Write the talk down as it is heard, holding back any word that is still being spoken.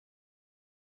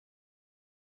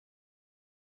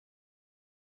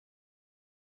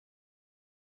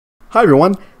Hi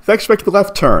everyone, thanks for making the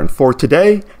left turn for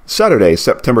today, Saturday,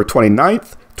 September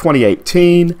 29th,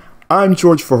 2018. I'm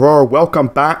George Farrar. Welcome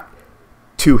back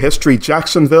to History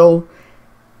Jacksonville,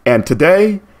 and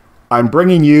today I'm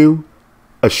bringing you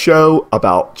a show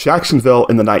about Jacksonville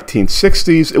in the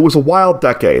 1960s. It was a wild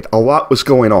decade. A lot was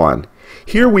going on.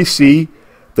 Here we see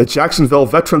the Jacksonville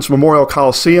Veterans Memorial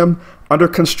Coliseum under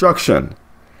construction.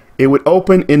 It would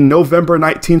open in November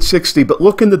 1960, but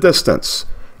look in the distance.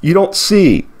 You don't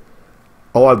see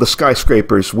a lot of the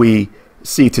skyscrapers we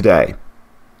see today.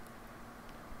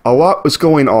 A lot was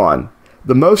going on.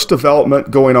 The most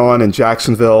development going on in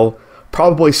Jacksonville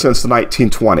probably since the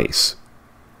 1920s.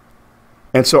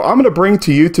 And so I'm going to bring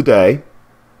to you today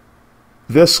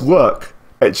this look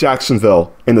at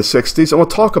Jacksonville in the 60s, and we'll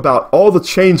talk about all the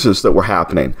changes that were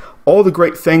happening, all the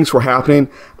great things were happening,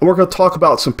 and we're going to talk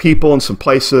about some people and some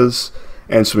places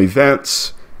and some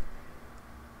events.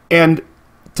 And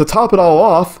to top it all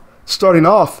off, starting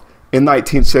off in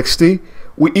 1960,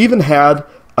 we even had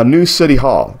a new city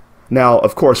hall. Now,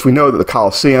 of course, we know that the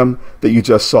Coliseum that you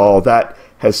just saw, that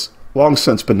has long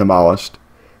since been demolished.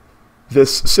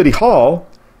 This city hall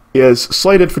is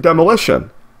slated for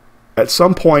demolition at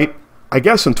some point, I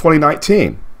guess, in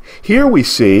 2019. Here we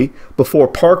see, before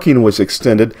parking was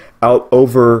extended out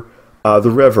over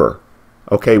the river,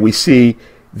 okay, we see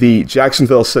the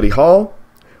Jacksonville City Hall,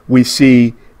 we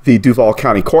see the Duval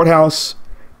County Courthouse,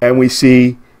 and we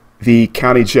see the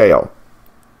county jail.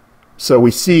 So we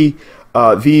see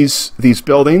these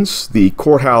buildings, the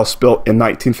courthouse built in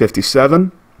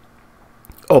 1957,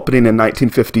 opening in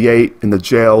 1958, and the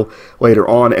jail later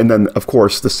on, and then, of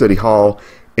course, the City Hall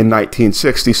in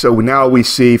 1960. So now we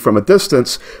see, from a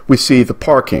distance, we see the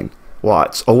parking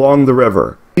lots along the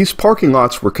river. These parking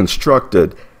lots were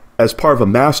constructed as part of a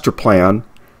master plan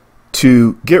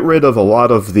to get rid of a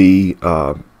lot of the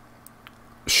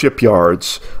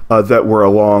shipyards that were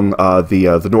along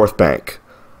the north bank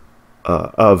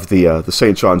of the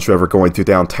St. Johns River going through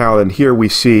downtown. And here we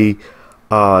see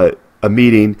a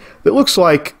meeting that looks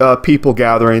like people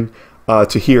gathering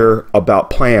to hear about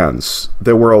plans.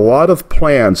 There were a lot of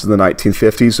plans in the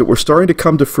 1950s that were starting to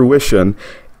come to fruition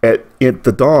at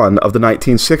the dawn of the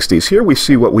 1960s. Here we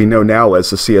see what we know now as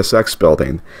the CSX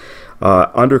building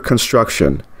under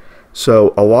construction.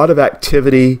 So a lot of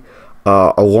activity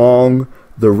along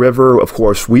the river. Of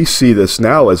course, we see this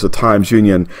now as the Times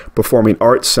Union Performing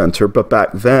Arts Center, but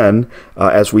back then,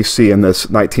 as we see in this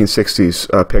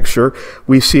 1960s picture,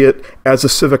 we see it as a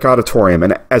civic auditorium.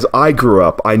 And as I grew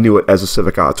up, I knew it as a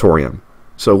civic auditorium.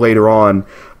 So later on,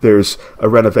 there's a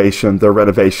renovation, there are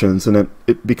renovations, and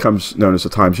it becomes known as the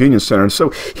Times Union Center. And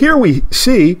so here we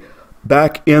see,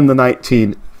 back in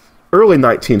the early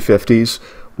 1950s,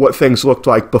 what things looked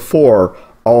like before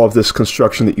all of this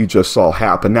construction that you just saw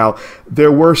happen. Now,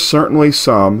 there were certainly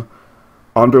some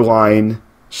underlying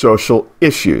social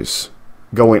issues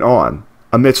going on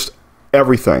amidst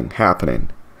everything happening.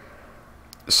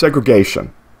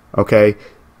 Segregation, okay?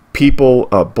 People,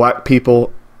 black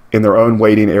people in their own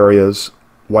waiting areas,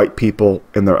 white people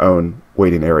in their own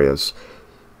waiting areas.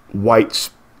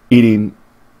 Whites eating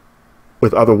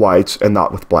with other whites and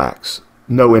not with blacks.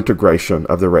 No integration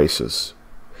of the races.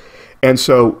 And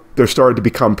so there started to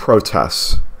become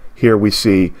protests. Here we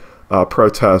see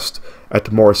protest at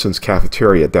the Morrison's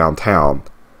cafeteria downtown.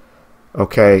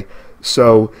 Okay,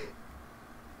 so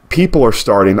people are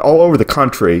starting, all over the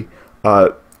country,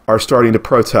 are starting to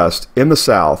protest in the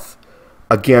South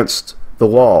against the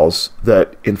laws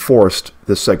that enforced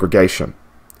this segregation.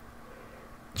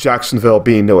 Jacksonville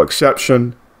being no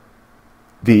exception.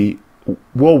 The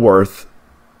Woolworth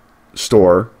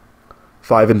store,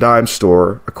 Five and Dime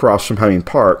store across from Hemming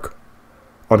Park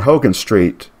on Hogan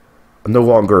Street, no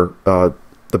longer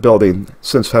the building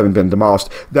since having been demolished,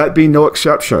 that being no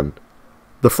exception.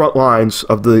 The front lines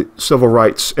of the civil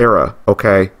rights era,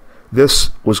 okay? This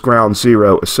was ground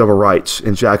zero of civil rights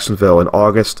in Jacksonville in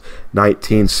August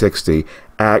 1960,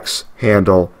 Axe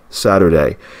Handle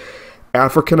Saturday.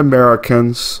 African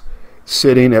Americans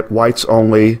sitting at whites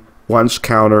only lunch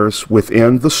counters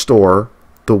within the store.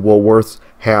 The Woolworth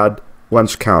had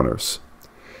lunch counters.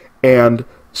 And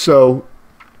so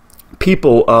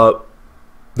people,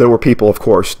 there were people, of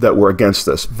course, that were against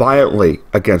this, violently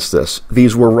against this.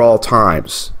 These were raw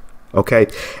times, okay?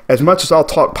 As much as I'll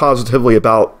talk positively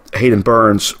about Hayden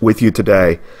Burns with you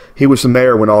today, he was the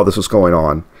mayor when all this was going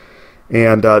on.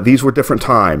 And these were different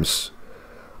times.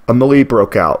 A melee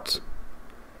broke out.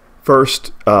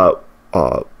 First,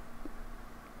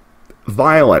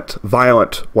 violent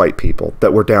white people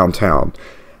that were downtown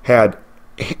had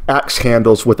axe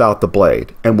handles without the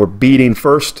blade and were beating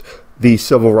first the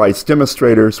civil rights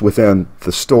demonstrators within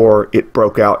the store. It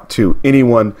broke out to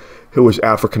anyone who was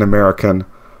African American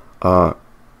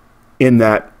in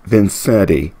that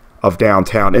vicinity of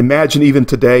downtown. Imagine even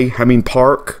today, Hemming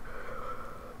Park,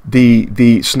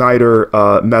 the Snyder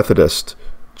Methodist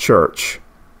Church.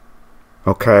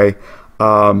 Okay,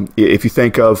 if you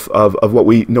think of what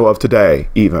we know of today,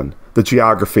 even the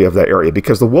geography of that area,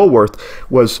 because the Woolworth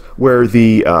was where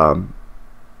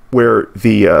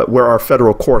our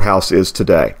federal courthouse is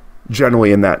today,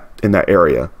 generally in that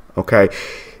area. Okay,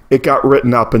 it got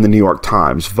written up in the New York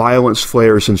Times. Violence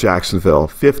flares in Jacksonville.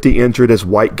 50 injured as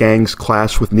white gangs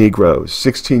clash with Negroes.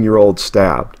 16-year-old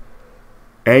stabbed.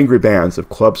 Angry bands of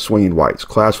club swinging whites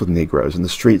clash with Negroes in the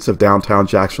streets of downtown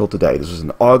Jacksonville today. This was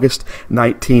in August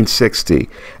 1960.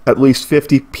 At least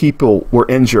 50 people were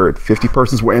injured. 50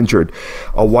 persons were injured.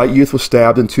 A white youth was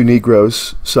stabbed and 2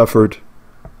 Negroes suffered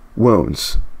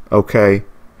wounds. Okay.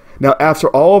 Now, after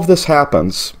all of this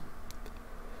happens,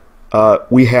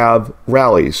 we have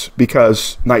rallies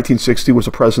because 1960 was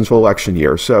a presidential election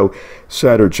year. So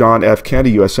Senator John F.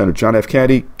 Kennedy, U.S. Senator John F.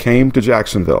 Kennedy, came to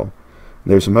Jacksonville.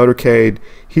 There's a motorcade.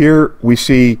 Here we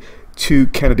see 2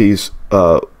 Kennedys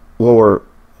lower.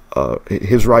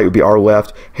 His right would be our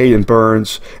left, Hayden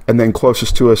Burns, and then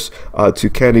closest to us, to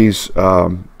Kennedy's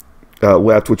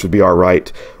left, which would be our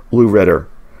right, Lou Ritter.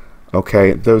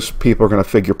 Okay, those people are going to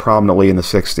figure prominently in the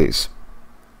 60s.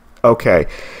 Okay,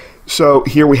 so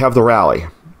here we have the rally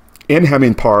in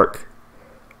Hemming Park,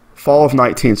 fall of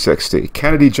 1960.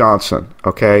 Kennedy Johnson,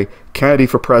 okay? Kennedy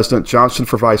for president, Johnson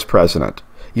for vice president.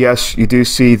 Yes, you do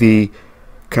see the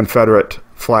Confederate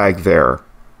flag there,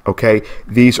 okay?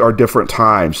 These are different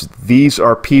times. These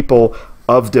are people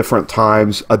of different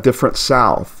times, a different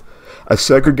South, a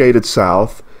segregated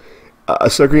South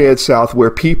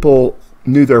where people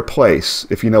knew their place,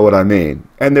 if you know what I mean.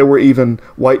 And there were even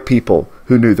white people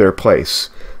who knew their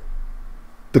place.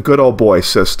 The good old boy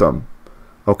system,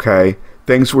 okay?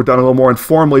 Things were done a little more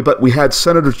informally, but we had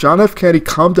Senator John F. Kennedy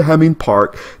come to Hemming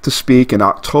Park to speak in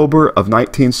October of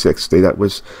 1960. That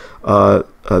was a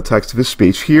text of his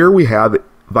speech. Here we have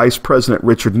Vice President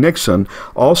Richard Nixon,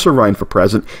 also running for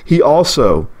president. He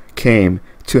also came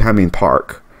to Hemming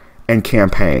Park and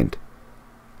campaigned,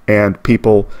 and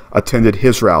people attended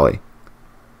his rally.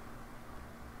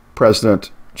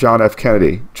 President John F.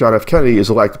 Kennedy. John F. Kennedy is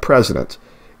elected president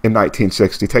in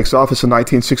 1960, takes office in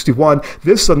 1961.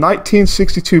 This is a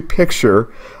 1962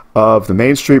 picture of the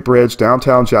Main Street Bridge,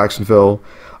 downtown Jacksonville,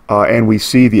 and we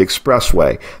see the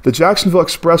expressway. The Jacksonville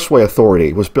Expressway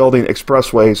Authority was building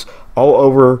expressways all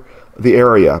over the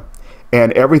area,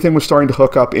 and everything was starting to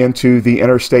hook up into the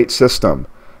interstate system.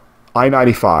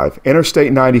 I-95,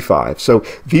 Interstate 95. So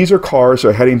these are cars that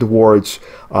are heading towards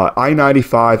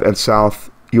I-95 and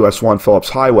South US 1 Phillips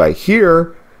Highway.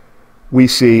 Here we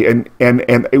see, and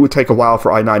it would take a while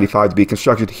for I-95 to be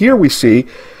constructed. Here we see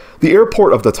the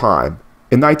airport of the time.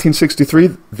 In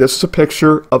 1963, this is a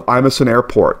picture of Imeson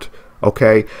Airport,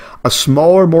 okay? A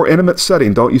smaller, more intimate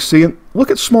setting, don't you see it? Look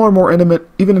at smaller, more intimate,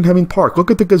 even in Hemming Park. Look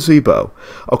at the gazebo,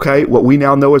 okay? What we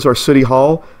now know as our City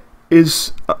Hall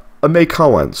is a May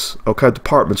Cohen's, okay,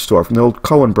 department store from the old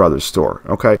Cohen Brothers store,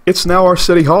 okay? It's now our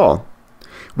City Hall.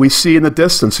 We see in the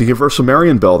distance the Universal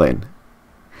Marion Building.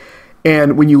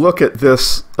 And when you look at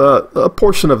this, a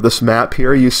portion of this map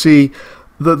here, you see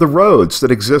the roads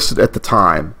that existed at the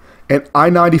time. And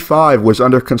I-95 was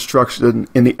under construction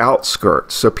in the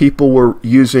outskirts. So people were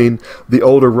using the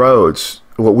older roads,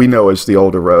 what we know as the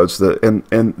older roads,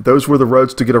 and those were the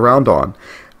roads to get around on.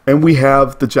 And we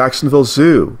have the Jacksonville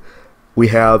Zoo. We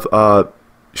have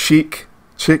Chic,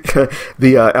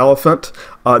 the elephant,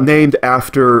 named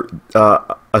after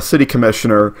a city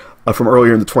commissioner from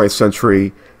earlier in the 20th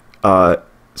century,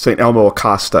 St. Elmo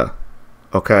Acosta.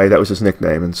 Okay, that was his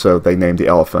nickname, and so they named the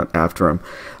elephant after him.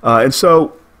 And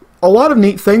so a lot of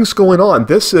neat things going on.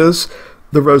 This is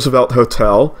the Roosevelt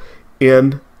Hotel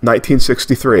in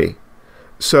 1963.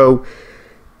 So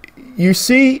you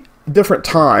see different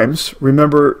times.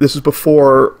 Remember, this is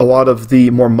before a lot of the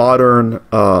more modern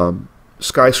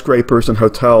skyscrapers and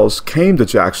hotels came to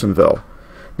Jacksonville.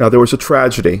 Now, there was a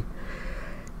tragedy.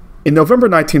 In November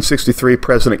 1963,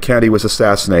 President Kennedy was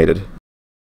assassinated.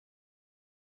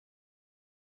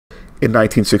 In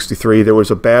 1963, there was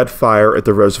a bad fire at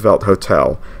the Roosevelt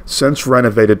Hotel, since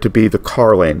renovated to be the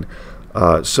Carling.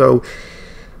 So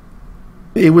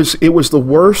it was the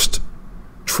worst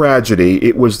tragedy.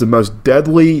 It was the most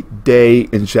deadly day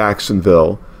in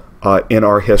Jacksonville in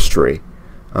our history.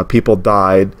 People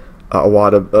died.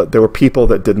 There were people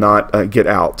that did not get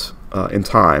out in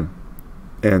time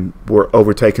and were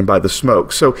overtaken by the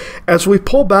smoke. So as we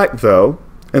pull back, though,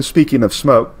 and speaking of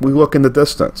smoke, we look in the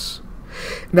distance.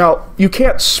 Now, you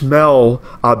can't smell,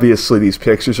 obviously, these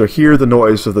pictures or hear the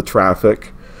noise of the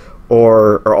traffic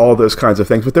or all those kinds of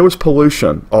things, but there was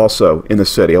pollution also in the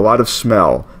city, a lot of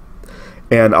smell,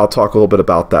 and I'll talk a little bit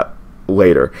about that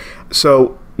later.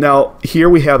 So now here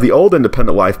we have the old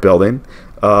Independent Life building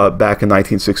back in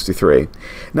 1963.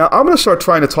 Now I'm going to start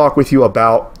trying to talk with you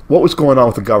about what was going on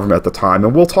with the government at the time,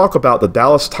 and we'll talk about the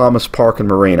Dallas Thomas Park and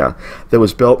Marina that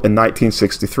was built in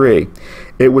 1963.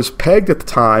 It was pegged at the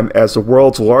time as the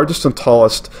world's largest and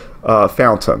tallest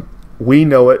fountain. We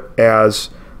know it as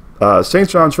St.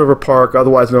 John's River Park,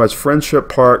 otherwise known as Friendship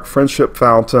Park, Friendship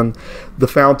Fountain. The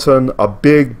fountain, a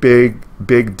big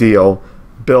deal,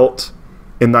 built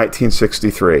in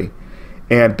 1963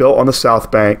 and built on the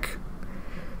South Bank.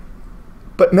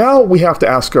 But now we have to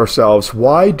ask ourselves,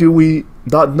 why do we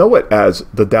not know it as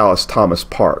the Dallas Thomas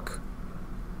Park?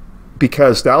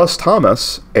 Because Dallas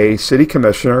Thomas, a city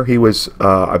commissioner, he was,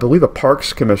 I believe, a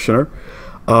parks commissioner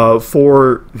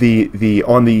for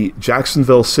on the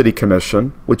Jacksonville City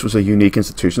Commission, which was a unique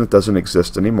institution that doesn't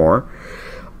exist anymore.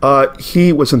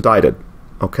 He was indicted.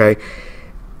 Okay,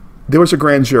 there was a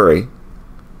grand jury.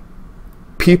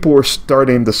 People were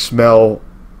starting to smell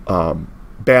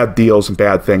bad deals and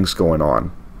bad things going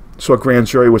on. So a grand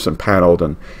jury was impaneled,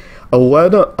 and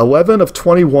 11 of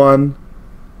 21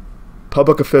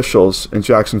 public officials in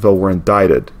Jacksonville were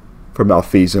indicted for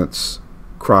malfeasance,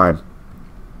 crime.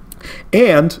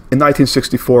 And in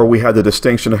 1964, we had the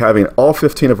distinction of having all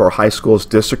 15 of our high schools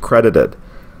disaccredited.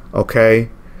 Okay?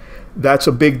 That's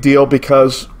a big deal,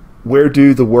 because where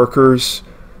do the workers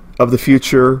of the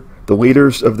future, the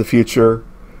leaders of the future,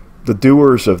 the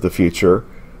doers of the future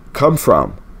come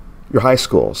from? Your high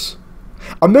schools.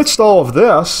 Amidst all of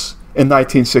this, in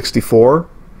 1964,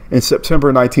 in September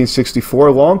 1964,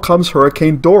 along comes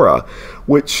Hurricane Dora,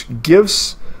 which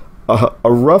gives a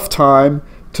rough time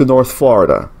to North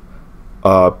Florida.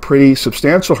 A pretty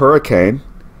substantial hurricane.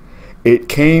 It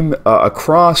came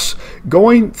across,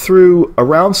 going through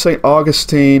around St.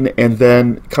 Augustine and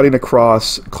then cutting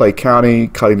across Clay County,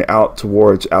 cutting out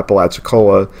towards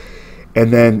Apalachicola,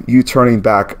 and then U-turning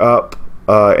back up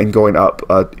and going up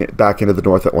back into the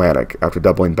North Atlantic after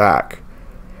doubling back.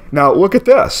 Now look at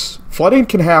this. Flooding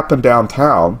can happen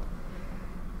downtown.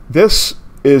 This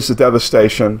is the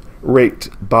devastation wreaked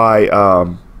by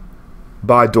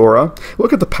Dora.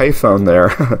 Look at the payphone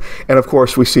there. And of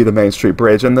course we see the Main Street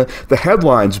Bridge, and the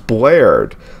headlines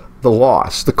blared the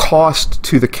loss, the cost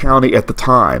to the county at the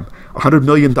time. $100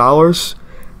 million,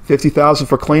 $50,000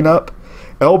 for cleanup.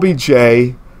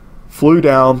 LBJ flew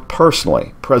down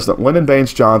personally. President Lyndon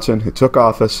Baines Johnson, who took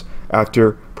office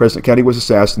after President Kennedy was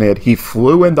assassinated, he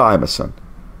flew into Imeson,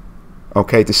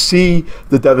 okay, to see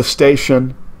the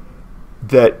devastation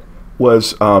that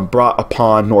was brought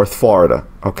upon North Florida,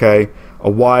 okay? A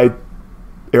wide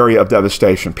area of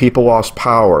devastation. People lost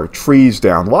power, trees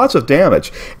down, lots of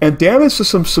damage. And damage to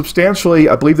some substantially,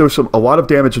 I believe there was a lot of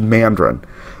damage in Mandarin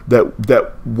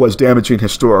that was damaging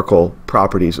historical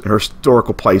properties,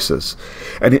 historical places.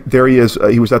 And there he is,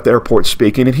 he was at the airport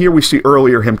speaking. And here we see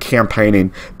earlier him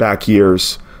campaigning back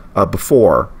years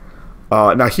before.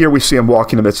 Now here we see him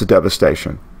walking amidst the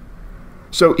devastation.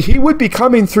 So he would be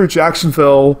coming through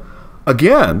Jacksonville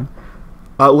again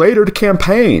later to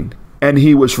campaign. And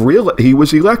he was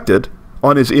elected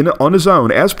on his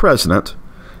own as president.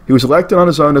 He was elected on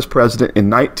his own as president in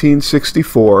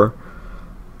 1964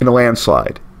 in a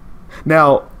landslide.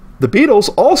 Now, the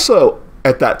Beatles also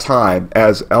at that time,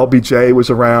 as LBJ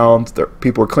was around,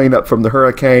 people were cleaning up from the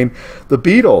hurricane, the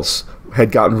Beatles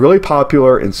had gotten really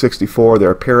popular in '64.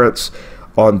 Their appearance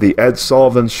on the Ed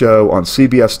Sullivan Show on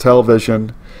CBS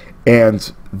television,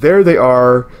 and there they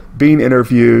are being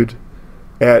interviewed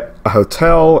at a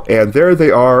hotel, and there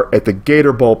they are at the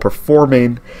Gator Bowl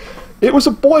performing. It was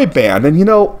a boy band, and you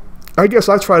know, I guess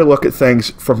I try to look at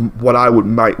things from what I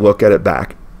might look at it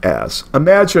back as.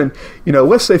 Imagine, you know,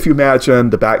 let's say if you imagine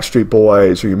the Backstreet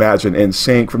Boys, or you imagine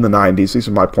NSYNC from the 90s, these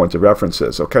are my points of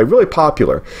references, okay, really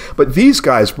popular. But these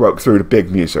guys broke through to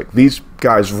big music. These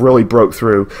guys really broke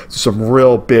through to some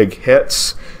real big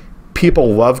hits.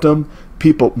 People loved them.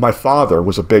 My father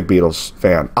was a big Beatles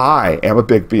fan. I am a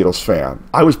big Beatles fan.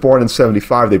 I was born in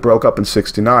 '75. They broke up in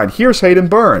 '69. Here's Hayden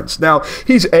Burns. Now,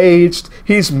 he's aged.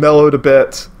 He's mellowed a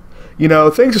bit. You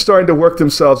know, things are starting to work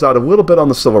themselves out a little bit on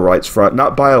the civil rights front.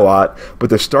 Not by a lot,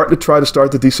 but they're starting to try to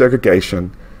start the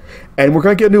desegregation. And we're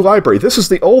going to get a new library. This is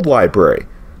the old library.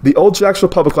 The old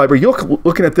Jacksonville Public Library. You're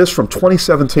looking at this from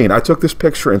 2017. I took this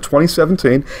picture in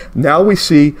 2017. Now we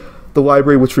see the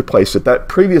library which replaced it. That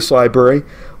previous library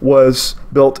was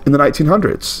built in the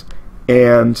 1900s.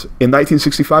 And in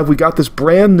 1965, we got this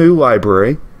brand new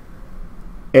library.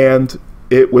 And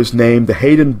it was named the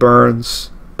Hayden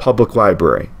Burns Public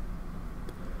Library.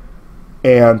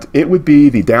 And it would be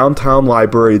the downtown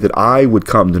library that I would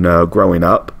come to know growing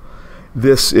up.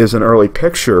 This is an early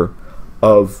picture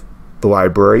of the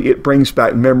library. It brings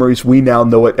back memories. We now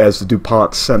know it as the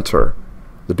DuPont Center.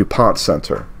 The DuPont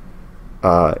Center.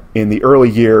 In the early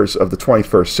years of the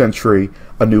 21st century,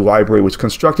 a new library was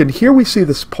constructed. Here we see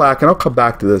this plaque, and I'll come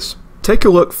back to this. Take a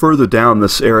look further down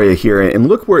this area here, and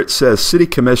look where it says City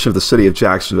Commission of the City of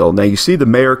Jacksonville. Now you see the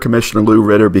mayor, Commissioner Lou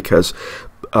Ritter, because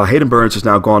Hayden Burns has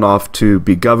now gone off to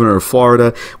be governor of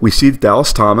Florida. We see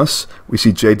Dallas Thomas. We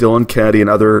see J. Dillon Kennedy and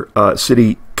other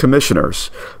city commissioners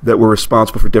that were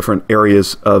responsible for different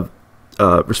areas of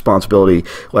responsibility,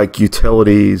 like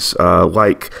utilities,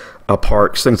 like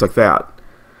parks, things like that.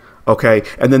 Okay,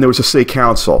 and then there was a city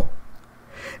council.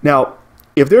 Now,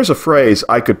 if there's a phrase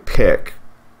I could pick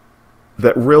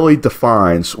that really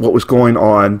defines what was going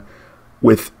on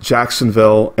with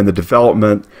Jacksonville and the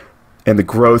development and the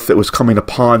growth that was coming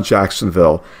upon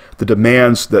Jacksonville, the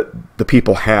demands that the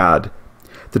people had,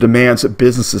 the demands that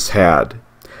businesses had,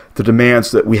 the demands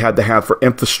that we had to have for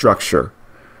infrastructure,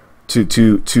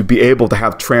 to be able to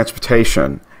have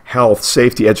transportation, health,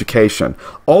 safety, education.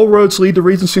 All roads lead to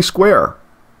Regency Square.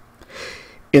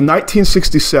 In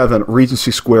 1967, Regency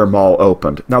Square Mall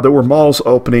opened. Now, there were malls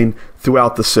opening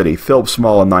throughout the city. Phillips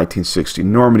Mall in 1960,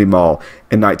 Normandy Mall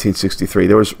in 1963.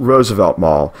 There was Roosevelt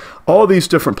Mall. All these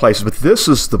different places, but this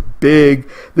is the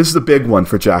big one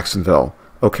for Jacksonville.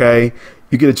 Okay,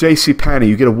 you get a J.C. Penney,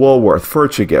 you get a Woolworth,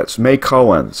 Furchigets, May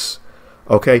Cohen's.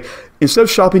 Okay, instead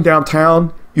of shopping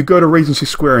downtown, you go to Regency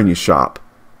Square and you shop.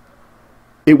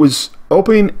 It was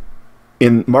opening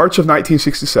in March of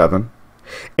 1967.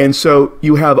 And so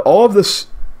you have all of this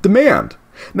demand.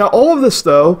 Now, all of this,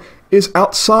 though, is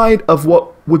outside of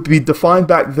what would be defined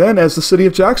back then as the city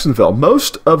of Jacksonville.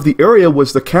 Most of the area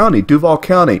was the county, Duval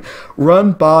County,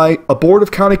 run by a board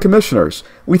of county commissioners.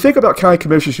 When we think about county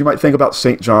commissioners, you might think about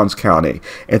St. Johns County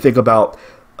and think about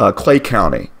Clay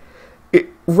County.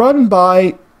 Run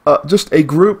by just a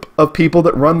group of people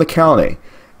that run the county.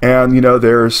 And, you know,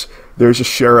 there's a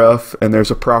sheriff and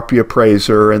there's a property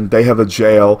appraiser and they have a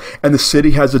jail, and the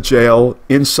city has a jail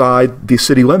inside the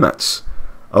city limits.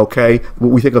 Okay, what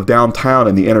we think of downtown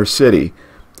in the inner city.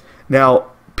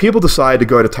 Now, people decide to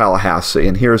go to Tallahassee,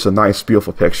 and here's a nice,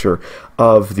 beautiful picture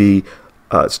of the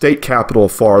state capitol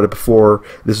of Florida before.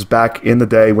 This is back in the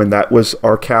day when that was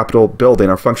our capitol building,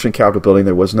 our functioning capitol building.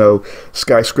 There was no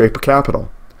skyscraper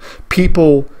capitol.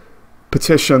 People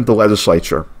petitioned the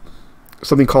legislature,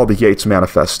 something called the Yates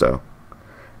Manifesto.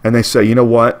 And they say, you know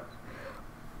what?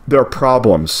 There are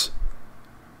problems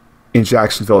in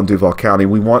Jacksonville and Duval County.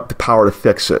 We want the power to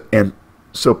fix it. And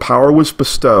so power was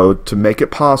bestowed to make it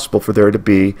possible for there to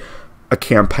be a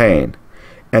campaign.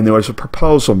 And there was a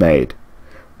proposal made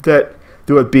that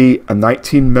there would be a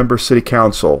 19-member city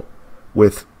council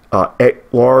with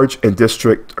at-large and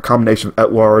district, a combination of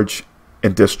at-large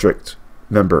and district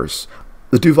members.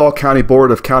 The Duval County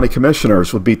Board of County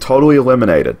Commissioners would be totally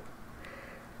eliminated.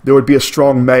 There would be a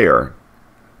strong mayor.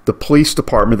 The police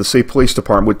department, the city police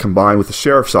department, would combine with the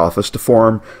sheriff's office to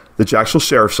form the Jacksonville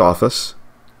Sheriff's Office.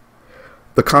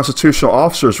 The constitutional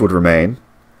officers would remain.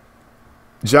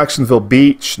 Jacksonville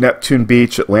Beach, Neptune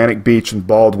Beach, Atlantic Beach, and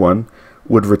Baldwin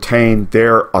would retain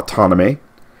their autonomy,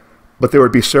 but there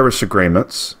would be service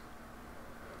agreements.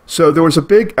 So there was a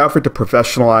big effort to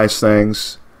professionalize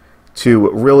things,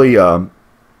 to really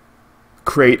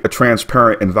create a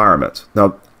transparent environment.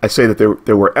 Now, I say that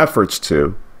there were efforts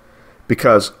to,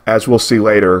 because, as we'll see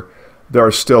later, there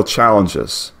are still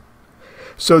challenges.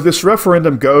 So this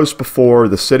referendum goes before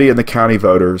the city and the county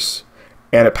voters,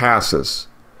 and it passes.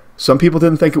 Some people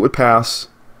didn't think it would pass.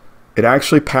 It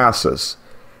actually passes.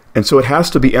 And so it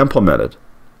has to be implemented.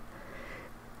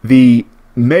 The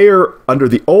mayor under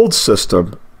the old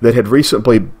system that had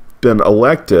recently been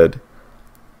elected,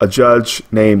 a judge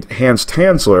named Hans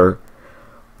Tanzler,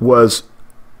 was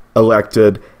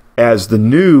elected as the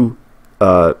new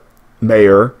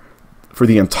mayor for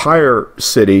the entire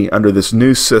city under this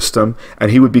new system,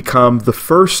 and he would become the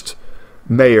first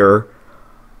mayor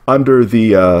under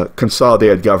the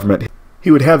consolidated government.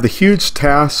 He would have the huge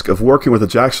task of working with the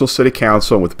Jacksonville City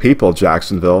Council and with the people of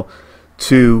Jacksonville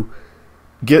to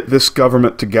get this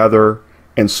government together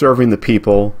and serving the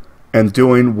people and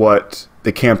doing what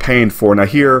they campaigned for. Now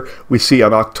here we see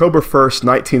on October 1st,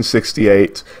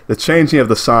 1968, the changing of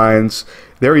the signs.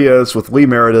 There he is with Lee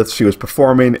Meredith. She was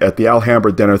performing at the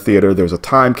Alhambra Dinner Theater. There was a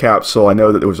time capsule. I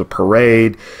know that there was a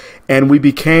parade. And we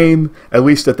became, at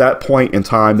least at that point in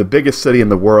time, the biggest city in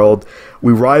the world.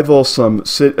 We rival some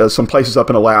places up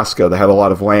in Alaska that have a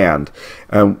lot of land.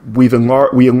 We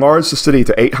enlarged the city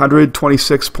to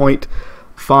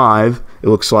 826.5, it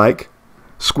looks like,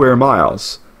 square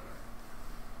miles.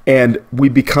 And we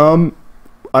become,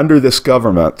 under this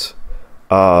government,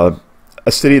 a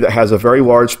city that has a very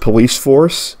large police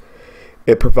force.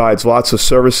 It provides lots of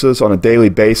services on a daily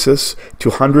basis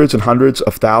to hundreds and hundreds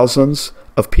of thousands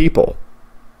of people.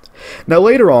 Now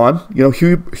later on,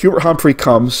 Hubert Humphrey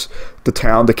comes to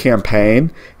town to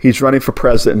campaign. He's running for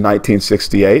president in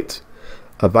 1968,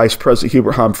 Vice President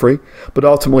Hubert Humphrey, but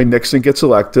ultimately Nixon gets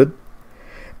elected.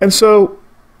 And so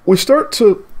we start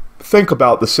to think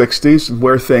about the 60s and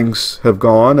where things have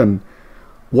gone and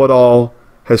what all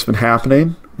has been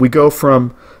happening. We go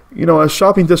from, a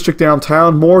shopping district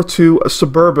downtown more to a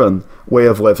suburban way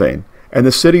of living. And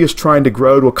the city is trying to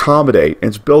grow to accommodate.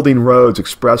 It's building roads,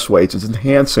 expressways. It's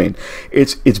enhancing.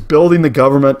 It's building the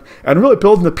government and really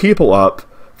building the people up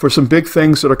for some big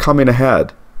things that are coming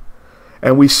ahead.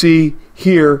 And we see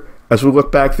here, as we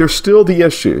look back, there's still the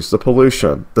issues, the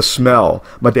pollution, the smell.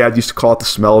 My dad used to call it the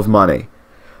smell of money.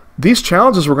 These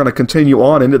challenges were going to continue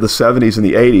on into the 70s and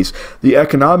the 80s. The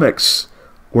economics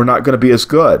were not going to be as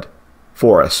good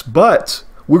for us. But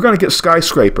we're going to get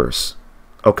skyscrapers,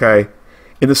 okay?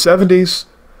 In the 70s,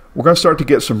 we're going to start to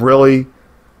get some really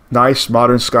nice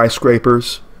modern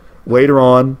skyscrapers. Later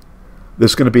on,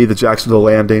 there's going to be the Jacksonville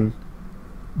Landing.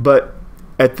 But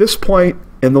at this point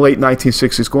in the late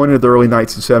 1960s, going into the early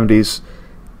 1970s,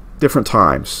 different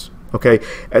times. Okay,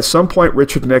 at some point,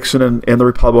 Richard Nixon and the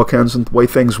Republicans and the way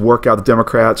things work out, the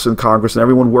Democrats and Congress and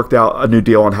everyone worked out a new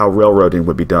deal on how railroading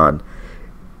would be done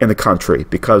in the country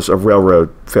because of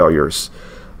railroad failures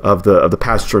of the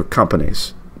passenger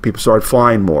companies. People started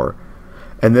flying more.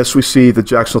 And this we see the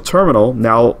Jacksonville Terminal,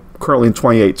 now currently in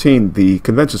 2018, the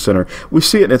convention center, we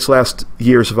see it in its last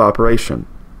years of operation.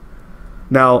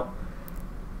 Now,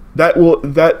 that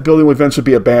building will eventually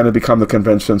be abandoned and become the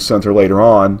convention center later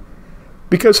on.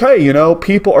 Because, hey,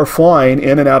 people are flying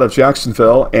in and out of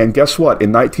Jacksonville. And guess what?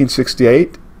 In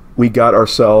 1968, we got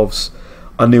ourselves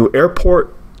a new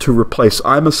airport to replace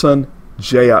Imeson.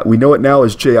 We know it now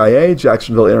as JIA,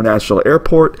 Jacksonville International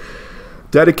Airport.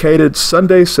 Dedicated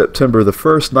Sunday, September the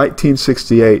 1st,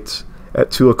 1968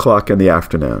 at 2 o'clock in the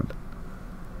afternoon.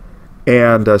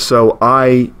 And so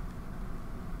I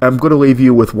am going to leave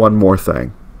you with one more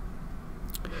thing.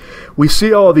 We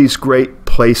see all these great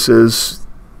places,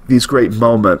 these great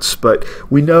moments, but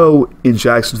we know in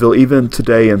Jacksonville, even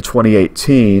today in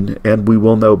 2018, and we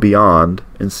will know beyond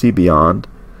and see beyond,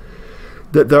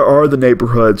 that there are the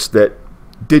neighborhoods that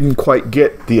didn't quite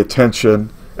get the attention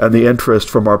and the interest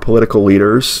from our political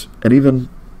leaders, and even,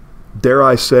 dare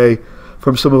I say,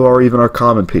 from some of our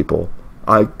common people.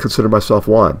 I consider myself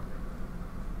one.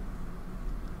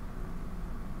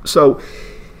 So,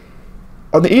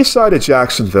 on the east side of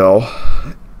Jacksonville,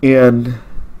 in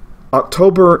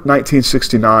October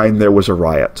 1969, there was a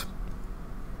riot.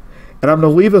 And I'm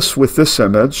going to leave us with this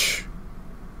image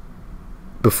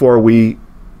before we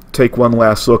take one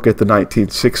last look at the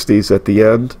 1960s at the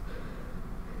end.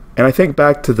 And I think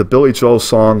back to the Billy Joel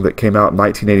song that came out in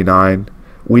 1989,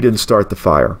 "We Didn't Start the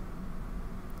Fire."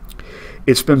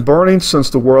 It's been burning since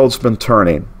the world's been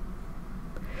turning.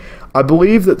 I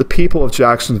believe that the people of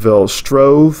Jacksonville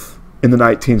strove in the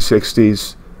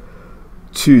 1960s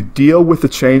to deal with the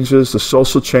changes, the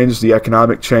social changes, the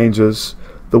economic changes,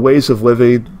 the ways of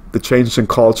living, the changes in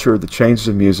culture, the changes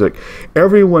in music.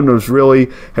 Everyone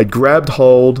had grabbed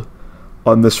hold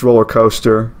on this roller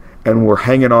coaster and were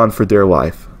hanging on for dear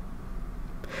life.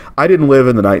 I didn't live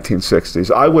in the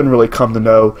 1960s. I wouldn't really come to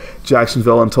know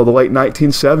Jacksonville until the late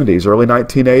 1970s, early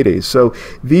 1980s. So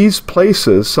these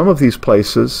places, some of these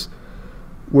places,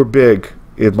 were big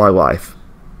in my life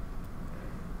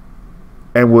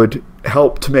and would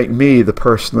help to make me the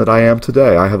person that I am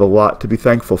today. I have a lot to be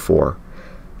thankful for.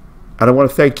 And I want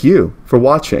to thank you for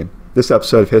watching this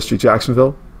episode of History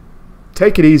Jacksonville.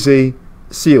 Take it easy.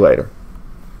 See you later.